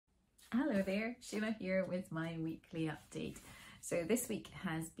Hello there, Sheila here with my weekly update. So this week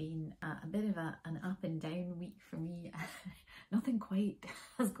has been a bit of an up and down week for me. Nothing quite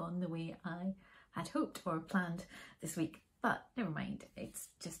has gone the way I had hoped or planned this week, but never mind, it's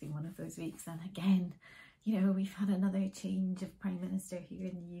just been one of those weeks. And again, you know, we've had another change of Prime Minister here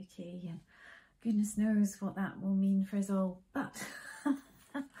in the UK and goodness knows what that will mean for us all. But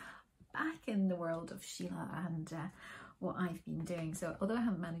back in the world of Sheila and what I've been doing. So although I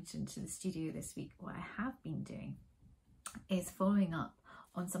haven't managed into the studio this week, what I have been doing is following up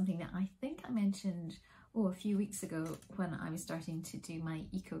on something that I think I mentioned a few weeks ago when I was starting to do my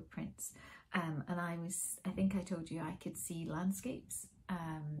eco prints. And I think I told you I could see landscapes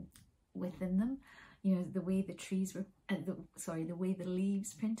within them. You know, the way the trees were, the way the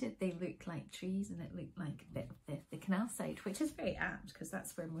leaves printed, they look like trees and it looked like a bit of the canal side, which is very apt because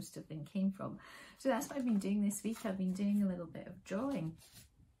that's where most of them came from. So that's what I've been doing this week. I've been doing a little bit of drawing,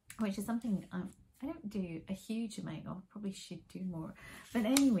 which is something I don't do a huge amount of, probably should do more. But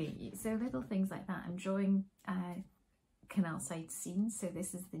anyway, so little things like that. I'm drawing canal side scenes. So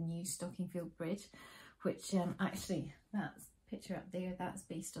this is the new Stockingfield Bridge, which actually that's picture up there, that's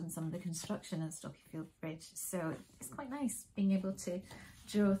based on some of the construction at Stockingfield Bridge. So it's quite nice being able to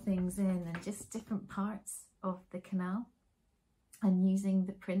draw things in and just different parts of the canal and using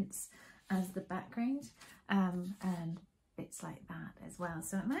the prints as the background and bits like that as well.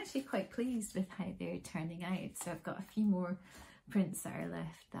 So I'm actually quite pleased with how they're turning out. So I've got a few more prints that are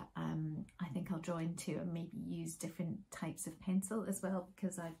left that I think I'll draw into and maybe use different types of pencil as well,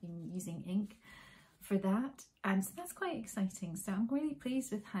 because I've been using ink for that, and so that's quite exciting. So I'm really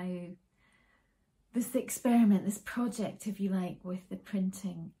pleased with how this experiment, this project if you like, with the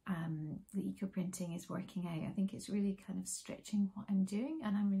printing, the eco printing is working out. I think it's really kind of stretching what I'm doing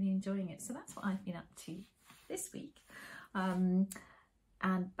and I'm really enjoying it. So that's what I've been up to this week, and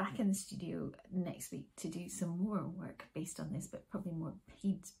back in the studio next week to do some more work based on this, but probably more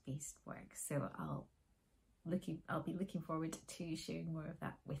paint based work. So I'll be looking forward to sharing more of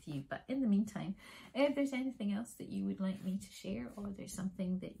that with you. But in the meantime, if there's anything else that you would like me to share, or there's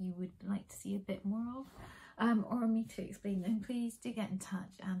something that you would like to see a bit more of, or me to explain, then please do get in touch.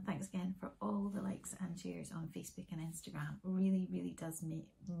 And thanks again for all the likes and shares on Facebook and Instagram. Really does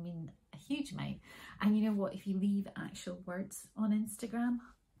mean a huge amount. And you know what, if you leave actual words on Instagram,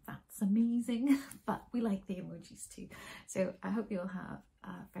 that's amazing. But we like the emojis too. So I hope you'll have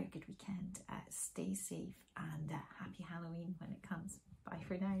a very good weekend. Stay safe and happy Halloween when it comes. Bye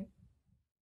for now.